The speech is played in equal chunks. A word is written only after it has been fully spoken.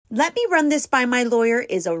Let me run this by my lawyer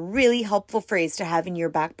is a really helpful phrase to have in your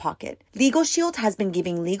back pocket. Legal Shield has been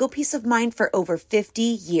giving legal peace of mind for over 50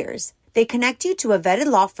 years. They connect you to a vetted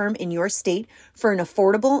law firm in your state for an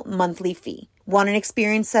affordable monthly fee. Want an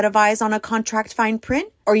experienced set of eyes on a contract fine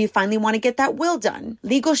print? Or you finally want to get that will done?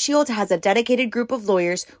 Legal Shield has a dedicated group of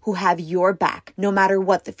lawyers who have your back, no matter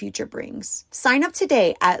what the future brings. Sign up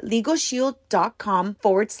today at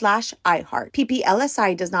LegalShield.com/iHeart.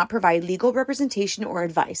 PPLSI does not provide legal representation or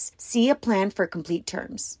advice. See a plan for complete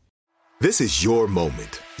terms. This is your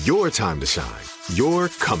moment, your time to shine, your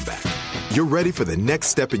comeback. You're ready for the next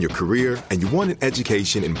step in your career, and you want an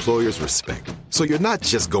education employers respect. So you're not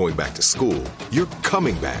just going back to school, you're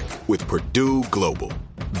coming back with Purdue Global.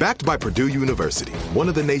 Backed by Purdue University, one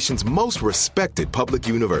of the nation's most respected public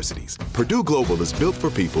universities, Purdue Global is built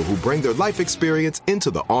for people who bring their life experience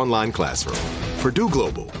into the online classroom. Purdue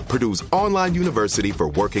Global, Purdue's online university for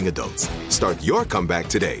working adults. Start your comeback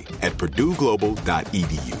today at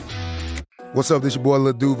purdueglobal.edu. What's up, this your boy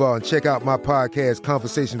Lil Duval, and check out my podcast,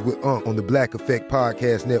 Conversations with Unc, on the Black Effect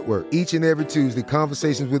Podcast Network. Each and every Tuesday,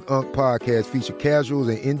 Conversations with Unc podcast feature casuals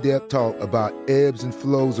and in-depth talk about ebbs and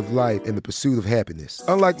flows of life and the pursuit of happiness.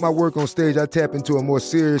 Unlike my work on stage, I tap into a more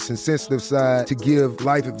serious and sensitive side to give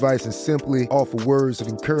life advice and simply offer words of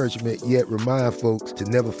encouragement, yet remind folks to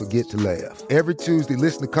never forget to laugh. Every Tuesday,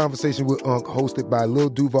 listen to Conversations with Unc, hosted by Lil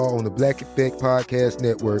Duval on the Black Effect Podcast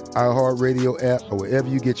Network, iHeartRadio app, or wherever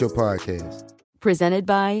you get your podcasts. Presented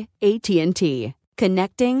by AT&T.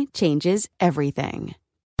 Connecting changes everything.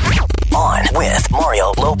 On with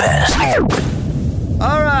Mario Lopez.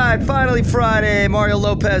 All right, finally Friday. Mario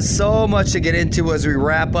Lopez, so much to get into as we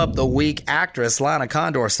wrap up the week. Actress Lana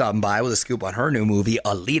Condor stopping by with a scoop on her new movie,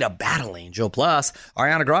 Alita Battle Angel. Plus,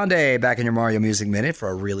 Ariana Grande back in your Mario Music Minute for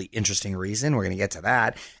a really interesting reason. We're going to get to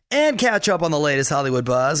that. And catch up on the latest Hollywood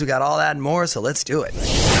buzz. We got all that and more, so let's do it.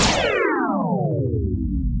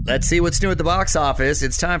 Let's see what's new at the box office.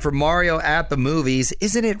 It's time for Mario at the Movies.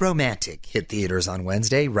 Isn't It Romantic? Hit theaters on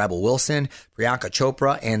Wednesday. Rebel Wilson, Priyanka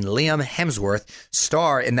Chopra, and Liam Hemsworth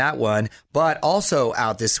star in that one. But also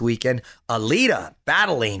out this weekend, Alita,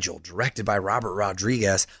 Battle Angel, directed by Robert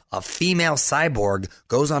Rodriguez. A female cyborg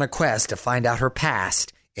goes on a quest to find out her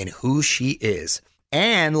past and who she is.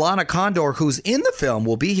 And Lana Condor, who's in the film,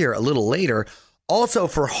 will be here a little later. Also,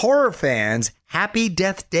 for horror fans, Happy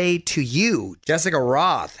Death Day to You. Jessica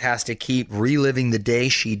Roth has to keep reliving the day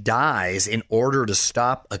she dies in order to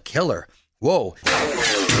stop a killer. Whoa.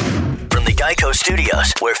 From the Geico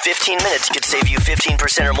Studios, where 15 minutes could save you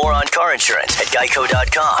 15% or more on car insurance at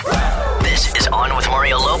geico.com. This is On with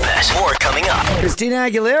Mario Lopez. More coming up. Christina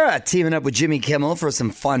Aguilera teaming up with Jimmy Kimmel for some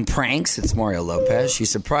fun pranks. It's Mario Lopez. She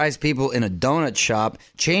surprised people in a donut shop,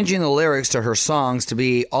 changing the lyrics to her songs to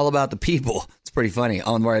be all about the people. Pretty funny.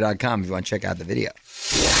 On Mario.com if you want to check out the video.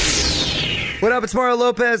 What up? It's Mario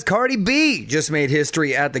Lopez. Cardi B just made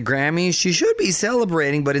history at the Grammys. She should be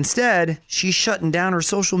celebrating, but instead, she's shutting down her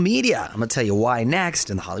social media. I'm going to tell you why next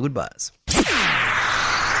in the Hollywood Buzz.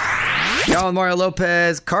 Now on Mario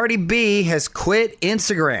Lopez, Cardi B has quit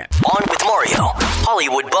Instagram. On with Mario,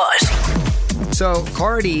 Hollywood Buzz. So,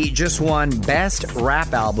 Cardi just won Best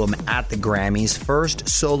Rap Album at the Grammys, first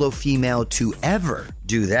solo female to ever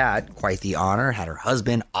do that. Quite the honor. Had her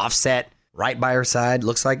husband, Offset, right by her side.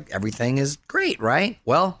 Looks like everything is great, right?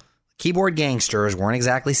 Well, keyboard gangsters weren't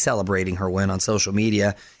exactly celebrating her win on social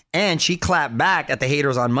media, and she clapped back at the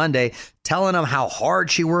haters on Monday, telling them how hard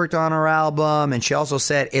she worked on her album, and she also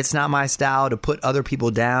said, it's not my style to put other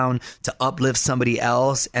people down, to uplift somebody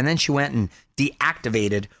else, and then she went and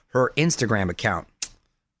deactivated her Instagram account.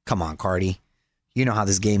 Come on, Cardi. You know how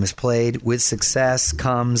this game is played. With success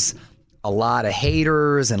comes a lot of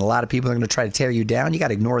haters, and a lot of people are going to try to tear you down. You got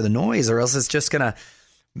to ignore the noise, or else it's just going to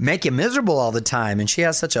make you miserable all the time. And she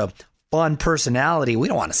has such a fun personality. We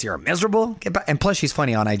don't want to see her miserable. Get back. And plus, she's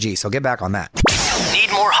funny on IG, so get back on that.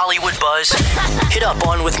 Need more Hollywood buzz? Hit up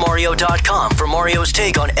onwithmario.com for Mario's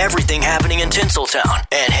take on everything happening in Tinseltown.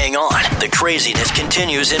 And hang on, the craziness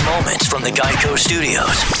continues in moments from the Geico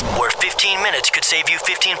Studios, where 15 minutes could save you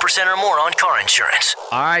 15% or more on car insurance.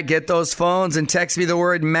 All right, get those phones and text me the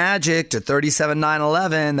word magic to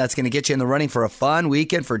 37911. That's going to get you in the running for a fun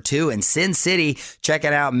weekend for two in Sin City.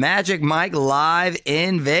 Checking out Magic Mike live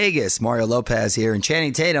in Vegas. Mario Lopez here, and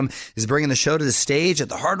Channing Tatum is bringing the show to the stage at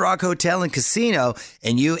the Hard Rock Hotel and Casino,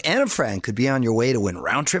 and you and a friend could be on your way to win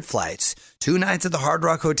round-trip flights, 2 nights at the Hard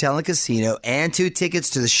Rock Hotel and Casino, and 2 tickets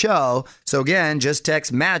to the show. So again, just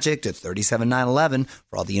text MAGIC to 37911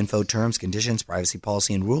 for all the info, terms, conditions, privacy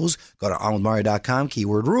policy, and rules. Go to onwithmario.com,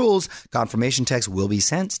 keyword rules. Confirmation text will be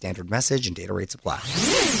sent. Standard message and data rates apply.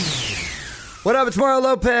 What up? It's Mario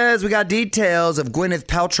Lopez. We got details of Gwyneth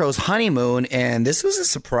Paltrow's honeymoon, and this was a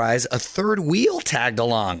surprise. A third wheel tagged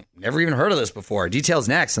along. Never even heard of this before. Details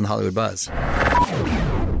next on the Hollywood Buzz.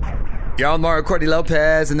 Y'all, Mario Cordy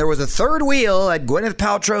Lopez, and there was a third wheel at Gwyneth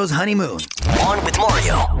Paltrow's honeymoon. On with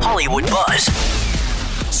Mario, Hollywood Buzz.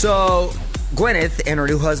 So, Gwyneth and her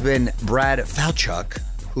new husband, Brad Falchuk,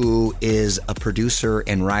 who is a producer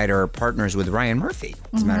and writer, partners with Ryan Murphy.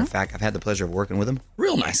 As a matter of fact, I've had the pleasure of working with him.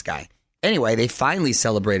 Real nice guy. Anyway, they finally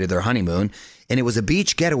celebrated their honeymoon, and it was a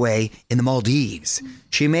beach getaway in the Maldives.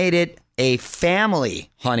 She made it a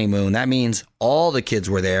family honeymoon. That means all the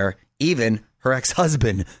kids were there, even her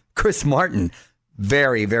ex-husband, Chris Martin.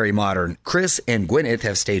 Very, very modern. Chris and Gwyneth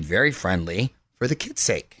have stayed very friendly for the kids'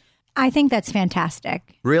 sake. I think that's fantastic.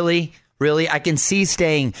 Really? Really? I can see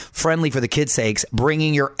staying friendly for the kids' sakes,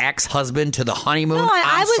 bringing your ex-husband to the honeymoon. No,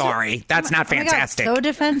 I'm sorry. That's not fantastic. Oh my God,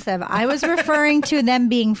 so defensive. I was referring to them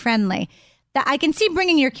being friendly. That I can see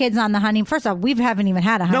bringing your kids on the honeymoon. First off, we haven't even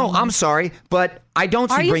had a honeymoon. No, I'm sorry, but I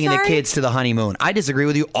don't see bringing the kids to the honeymoon. I disagree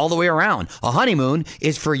with you all the way around. A honeymoon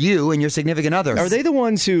is for you and your significant other. Are they the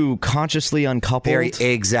ones who consciously uncoupled?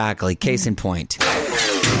 Exactly. Case in point.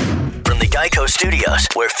 From the Geico Studios,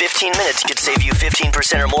 where 15 minutes could save you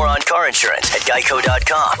 15% or more on car insurance at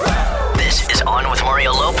geico.com. This is On with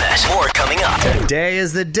Mario Lopez. More coming up. Today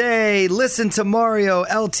is the day. Listen to Mario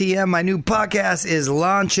LTM. My new podcast is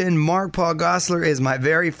launching. Mark Paul Gosselaar is my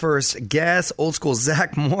very first guest. Old school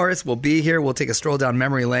Zach Morris will be here. We'll take a stroll down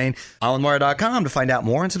memory lane. OnWithMario.com to find out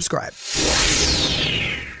more and subscribe.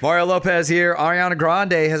 Mario Lopez here. Ariana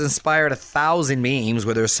Grande has inspired 1,000 memes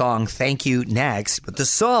with her song Thank You Next, but the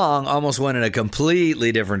song almost went in a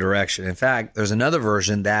completely different direction. In fact, there's another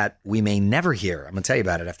version that we may never hear. I'm going to tell you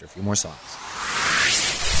about it after a few more songs.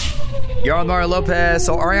 You're on Mario Lopez.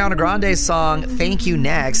 So Ariana Grande's song Thank You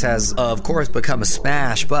Next has, of course, become a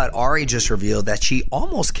smash, but Ari just revealed that she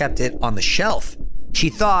almost kept it on the shelf. She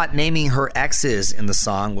thought naming her exes in the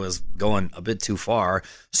song was going a bit too far,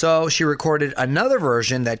 so she recorded another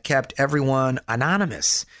version that kept everyone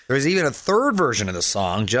anonymous. There's even a third version of the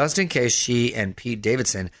song, just in case she and Pete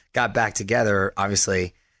Davidson got back together.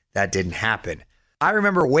 Obviously, that didn't happen. I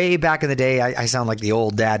remember way back in the day, I sound like the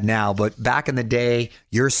old dad now, but back in the day,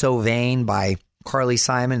 You're So Vain by Carly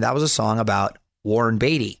Simon, that was a song about Warren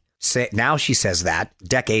Beatty. Now she says that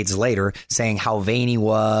decades later, saying how vain he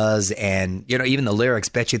was. And, you know, even the lyrics,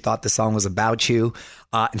 bet you thought the song was about you.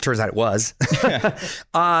 It turns out it was.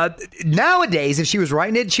 Nowadays, if she was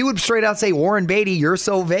writing it, she would straight out say, Warren Beatty, you're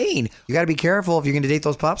so vain. You got to be careful if you're going to date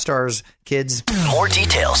those pop stars, kids. More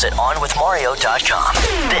details at OnWithMario.com.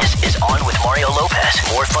 This is On with Mario Lopez.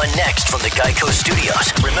 More fun next from the Geico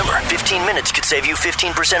Studios. Remember, 15 minutes could save you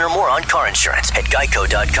 15% or more on car insurance at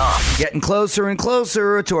Geico.com. Getting closer and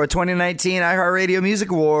closer to our 2019 iHeartRadio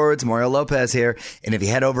Music Awards. Mario Lopez here. And if you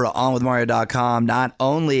head over to OnWithMario.com, not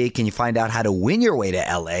only can you find out how to win your way to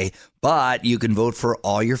LA, but you can vote for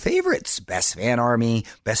all your favorites. Best Fan Army,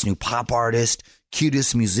 Best New Pop Artist,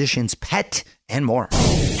 Cutest Musician's Pet, and more.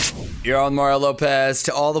 You're on Mario Lopez.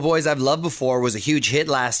 To All the Boys I've Loved Before was a huge hit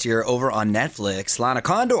last year over on Netflix. Lana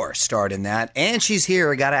Condor starred in that, and she's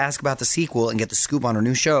here. I got to ask about the sequel and get the scoop on her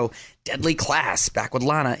new show, Deadly Class. Back with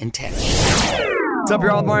Lana in 10. What's up,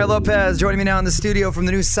 y'all? Mario Lopez joining me now in the studio from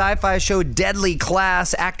the new sci-fi show Deadly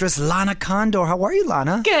Class, actress Lana Condor. How are you,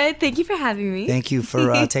 Lana? Good. Thank you for having me. Thank you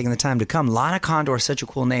for taking the time to come. Lana Condor is such a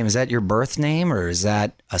cool name. Is that your birth name or is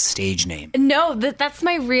that a stage name? No, that's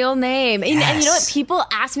my real name. Yes. And you know what? People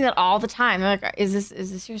ask me that all the time. They're like, "Is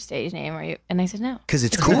this your stage name?" Are you? And I said no. Because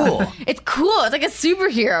it's cool. It's cool. It's like a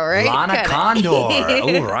superhero, right? Lana Condor.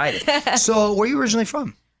 All right. So, where are you originally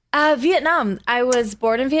from? Vietnam. I was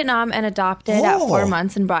born in Vietnam and adopted at 4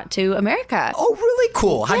 months and brought to America. Oh, really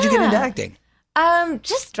cool. How'd you get into acting?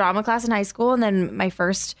 Just drama class in high school, and then my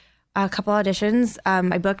first couple auditions.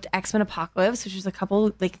 I booked X-Men Apocalypse, which was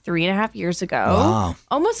 3.5 years ago. Wow.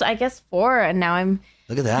 Almost, I guess, 4, and now I'm.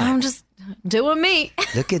 Look at that. I'm just doing me.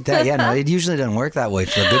 Look at that. Yeah, no, it usually doesn't work that way.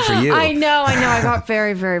 So good for you. I know. I got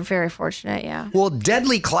very, very, very fortunate, yeah. Well,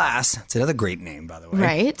 Deadly Class, it's another great name, by the way.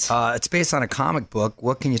 Right. It's based on a comic book.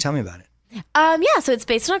 What can you tell me about it? So it's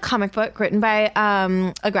based on a comic book written by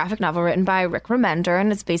a graphic novel written by Rick Remender,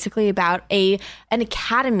 and it's basically about an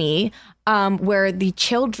academy where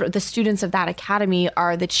the students of that academy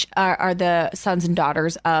are the sons and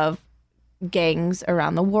daughters of gangs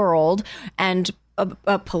around the world and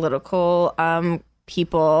political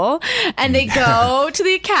people, and they go to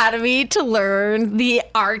the academy to learn the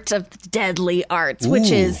art of the deadly arts,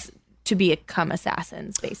 which is to become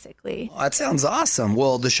assassins, basically. Oh, that sounds awesome.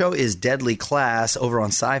 Well, the show is Deadly Class over on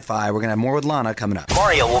Sci-Fi. We're going to have more with Lana coming up.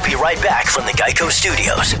 Mario will be right back from the Geico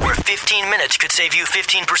Studios, where 15 minutes could save you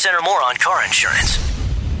 15% or more on car insurance.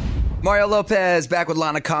 Mario Lopez back with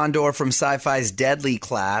Lana Condor from Sci-Fi's Deadly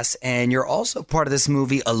Class, and you're also part of this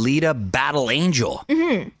movie, Alita Battle Angel.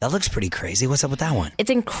 Mm-hmm. That looks pretty crazy. What's up with that one? It's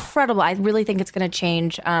incredible. I really think it's going to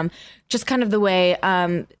change just kind of the way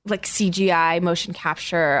like CGI, motion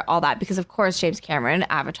capture, all that, because of course James Cameron,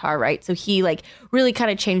 Avatar, right? So he like really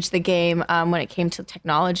kind of changed the game when it came to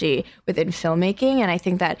technology within filmmaking, and I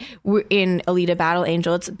think that in Alita Battle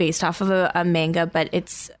Angel, it's based off of a manga, but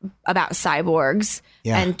it's about cyborgs.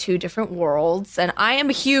 Yeah. And two different worlds. And I am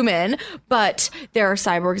a human, but there are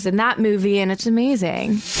cyborgs in that movie, and it's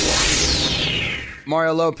amazing.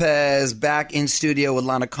 Mario Lopez back in studio with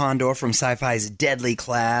Lana Condor from Sci-Fi's Deadly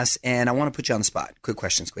Class. And I want to put you on the spot. Quick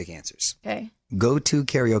questions, quick answers. Okay. Go-to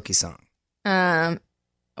karaoke song.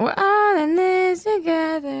 We're all in this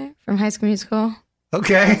together. From High School Musical.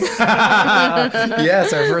 Okay.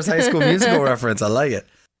 Yes, our first High School Musical reference. I like it.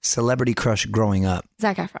 Celebrity crush growing up.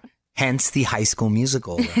 Zac Efron. Hence the High School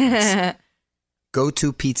Musical reference.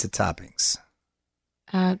 Go-to pizza toppings.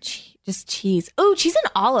 Just cheese. Oh, cheese and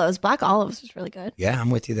olives. Black olives was really good. Yeah, I'm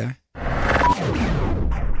with you there.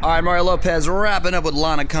 All right, Mario Lopez, wrapping up with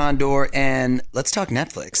Lana Condor, and let's talk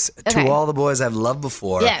Netflix. Okay. To All the Boys I've Loved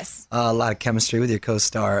Before. Yes. A lot of chemistry with your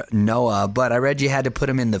co-star, Noah, but I read you had to put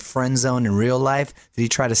him in the friend zone in real life. Did he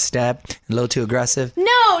try to step? A little too aggressive?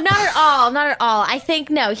 No, not at all. Not at all. I think,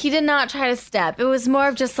 no, he did not try to step. It was more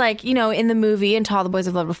of just like, you know, in the movie, in To All the Boys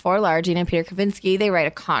I've Loved Before, Lara Jean and Peter Kavinsky, they write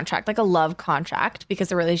a contract, like a love contract, because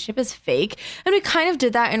the relationship is fake. And we kind of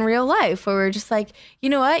did that in real life, where we were just like, you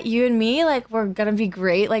know what, you and me, like, we're going to be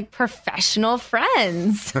great, like, professional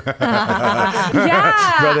friends.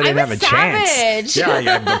 Yeah. Brother didn't I'm have a chance.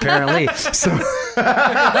 Yeah, apparently. So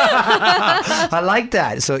I like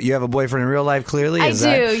that. So you have a boyfriend in real life, clearly? I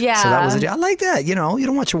do, yeah. So that was I like that. You know, you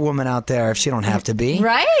don't want your woman out there if she don't have to be.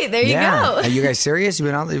 Right. There you go. Are you guys serious? You've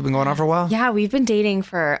been going on for a while? Yeah, we've been dating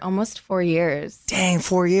for almost 4 years. Dang,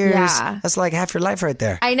 4 years. Yeah. That's like half your life right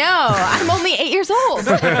there. I know. I'm only 8 years old.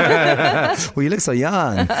 Well, you look so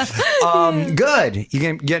young. Good.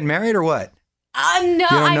 You getting married or what? No,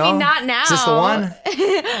 I mean, not now. Is this the one?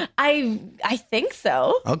 I think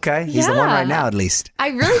so. Okay. He's the one right now, at least. I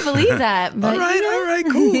really believe that. But, all right.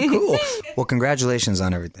 Cool. Well, congratulations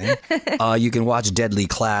on everything. You can watch Deadly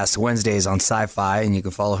Class Wednesdays on Sci-Fi, and you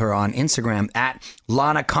can follow her on Instagram at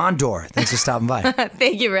Lana Condor. Thanks for stopping by.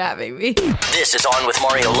 Thank you for having me. This is On with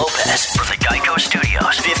Mario Lopez from the Geico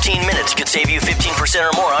Studios. 15 minutes could save you 15%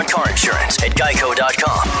 or more on car insurance at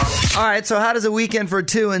geico.com. All right, so how does a weekend for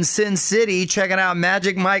two in Sin City checking out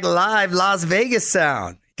Magic Mike Live Las Vegas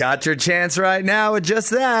sound? Got your chance right now with just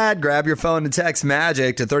that. Grab your phone and text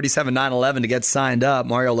MAGIC to 37911 to get signed up.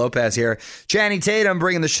 Mario Lopez here. Channing Tatum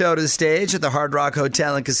bringing the show to the stage at the Hard Rock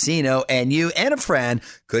Hotel and Casino. And you and a friend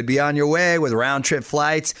could be on your way with round-trip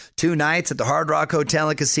flights, 2 nights at the Hard Rock Hotel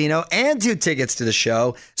and Casino, and 2 tickets to the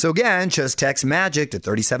show. So again, just text MAGIC to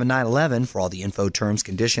 37911 for all the info, terms,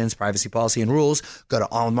 conditions, privacy policy, and rules. Go to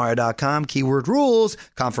onwithmario.com, keyword rules.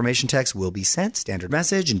 Confirmation text will be sent. Standard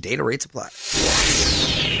message and data rates apply.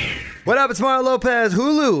 What up? It's Mario Lopez.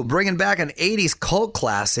 Hulu bringing back an 80s cult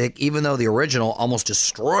classic, even though the original almost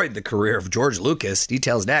destroyed the career of George Lucas.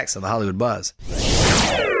 Details next on the Hollywood Buzz.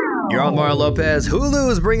 You're on Mario Lopez. Hulu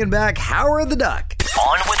is bringing back Howard the Duck.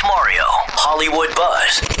 On with Mario, Hollywood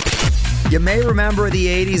Buzz. You may remember the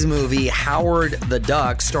 80s movie Howard the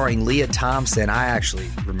Duck starring Leah Thompson. I actually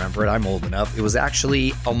remember it. I'm old enough. It was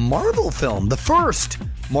actually a Marvel film, the first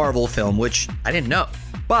Marvel film, which I didn't know.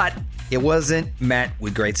 But it wasn't met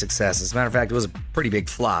with great success. As a matter of fact, it was a pretty big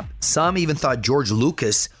flop. Some even thought George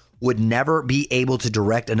Lucas would never be able to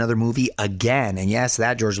direct another movie again. And yes,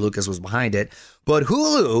 that George Lucas was behind it. But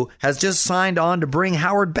Hulu has just signed on to bring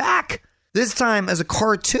Howard back, this time as a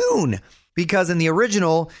cartoon. Because in the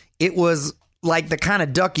original, it was like the kind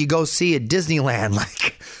of duck you go see at Disneyland,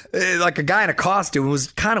 like a guy in a costume. It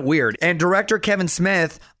was kind of weird. And director Kevin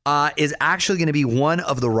Smith is actually going to be one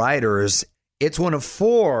of the writers. It's one of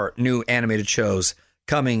 4 new animated shows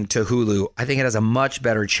coming to Hulu. I think it has a much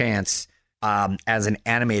better chance as an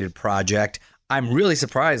animated project. I'm really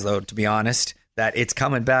surprised, though, to be honest, that it's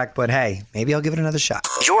coming back. But hey, maybe I'll give it another shot.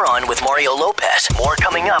 You're on with Mario Lopez. More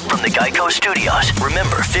coming up from the Geico Studios.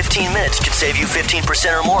 Remember, 15 minutes could save you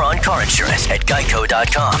 15% or more on car insurance at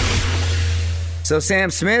geico.com. So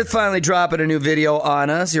Sam Smith finally dropping a new video on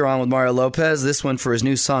us. You're on with Mario Lopez. This one for his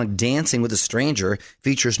new song, Dancing with a Stranger,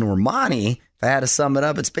 features Normani. If I had to sum it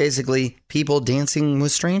up, it's basically people dancing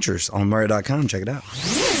with strangers on Mario.com. Check it out.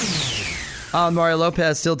 Mario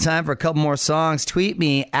Lopez. Still time for a couple more songs. Tweet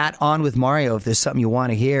me at On With Mario if there's something you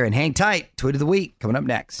want to hear. And hang tight. Tweet of the week coming up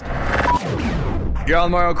next. You're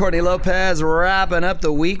on Mario Courtney Lopez, wrapping up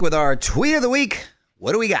the week with our tweet of the week.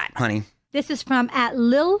 What do we got, honey? This is from at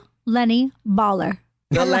Lil Lenny Baller.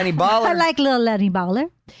 Lil Lenny Baller. I like Lil Lenny Baller.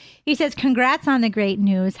 He says, congrats on the great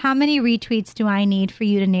news. How many retweets do I need for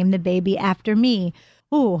you to name the baby after me?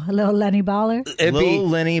 Ooh, Lil Lenny Baller. Lil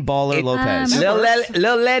Lenny Baller Lopez.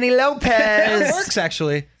 Lil Lenny Lopez. That works,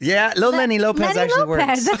 actually. Yeah, Lil Lenny Lopez actually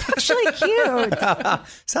works. That's actually cute.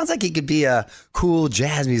 Sounds like he could be a cool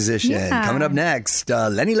jazz musician. Yeah. Coming up next,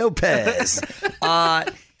 Lenny Lopez.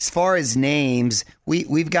 As far as names,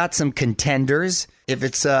 we've got some contenders. If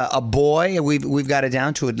it's a boy, we've got it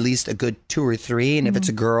down to at least a good 2 or 3. And if it's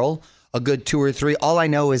a girl, a good 2 or 3. All I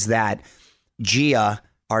know is that Gia,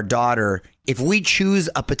 our daughter, if we choose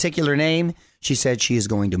a particular name, she said she is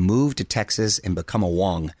going to move to Texas and become a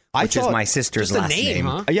Wong, which is my sister's last name.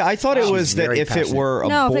 Huh? Yeah, I thought it was that if it were a boy.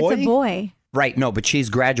 No, if it's a boy. Right, no, but she's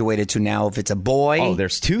graduated to now if it's a boy. Oh,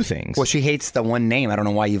 there's 2 things. Well, she hates the one name. I don't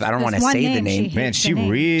know why I don't want to say the name. Man, she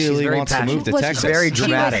really wants to move to Texas. Very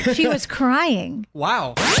dramatic. She was crying.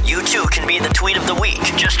 Wow. You too can be the tweet of the week.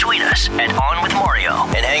 Just tweet us at On With Mario.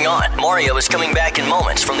 And hang on, Mario is coming back in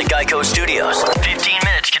moments from the Geico Studios. 15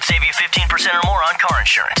 minutes could save you 15% or more on car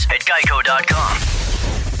insurance at geico.com.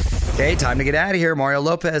 Okay, time to get out of here. Mario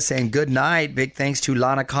Lopez saying good night. Big thanks to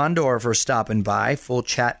Lana Condor for stopping by. Full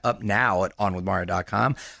chat up now at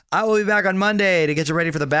onwithmario.com. I will be back on Monday to get you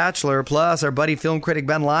ready for The Bachelor. Plus, our buddy film critic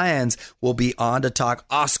Ben Lyons will be on to talk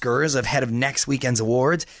Oscars ahead of next weekend's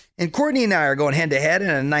awards. And Courtney and I are going head-to-head in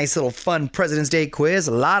a nice little fun President's Day quiz.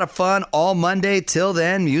 A lot of fun all Monday. Till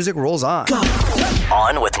then, music rolls on.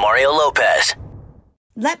 On with Mario Lopez.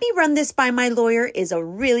 Let me run this by my lawyer is a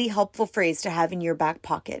really helpful phrase to have in your back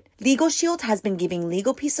pocket. Legal Shield has been giving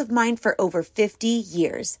legal peace of mind for over 50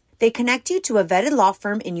 years. They connect you to a vetted law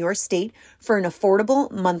firm in your state for an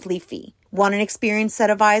affordable monthly fee. Want an experienced set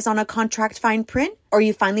of eyes on a contract fine print? Or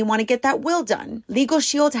you finally want to get that will done? Legal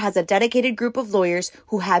Shield has a dedicated group of lawyers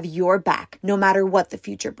who have your back, no matter what the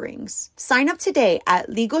future brings. Sign up today at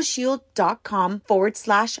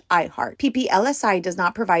LegalShield.com/iHeart. PPLSI does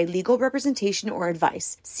not provide legal representation or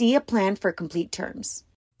advice. See a plan for complete terms.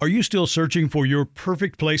 Are you still searching for your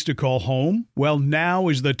perfect place to call home? Well, now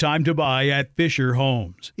is the time to buy at Fisher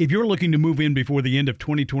Homes. If you're looking to move in before the end of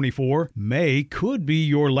 2024, May could be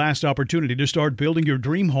your last opportunity to start building your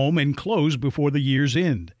dream home and close before the year's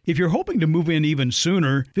end. If you're hoping to move in even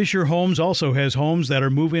sooner, Fisher Homes also has homes that are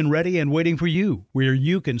move-in ready and waiting for you, where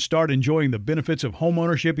you can start enjoying the benefits of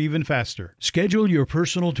homeownership even faster. Schedule your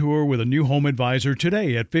personal tour with a new home advisor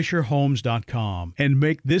today at FisherHomes.com and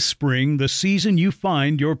make this spring the season you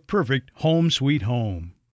find your perfect home sweet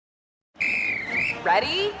home.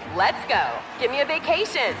 Ready? Let's go. Give me a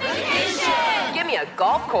vacation. Vacation. Give me a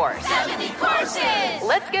golf course. 70 courses.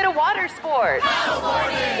 Let's get a water sport.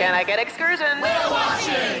 Paddleboarding. Can I get excursions? Whale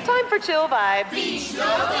watching. Time for chill vibes. Beach yoga.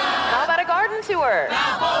 How about a garden tour?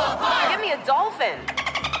 Balboa Park. Give me a dolphin.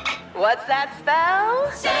 What's that spell?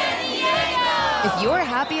 San Diego. If you're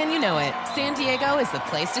happy and you know it, San Diego is the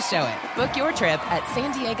place to show it. Book your trip at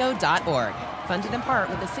sandiego.org. Funded in part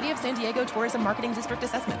with the City of San Diego Tourism Marketing District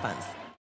Assessment Funds.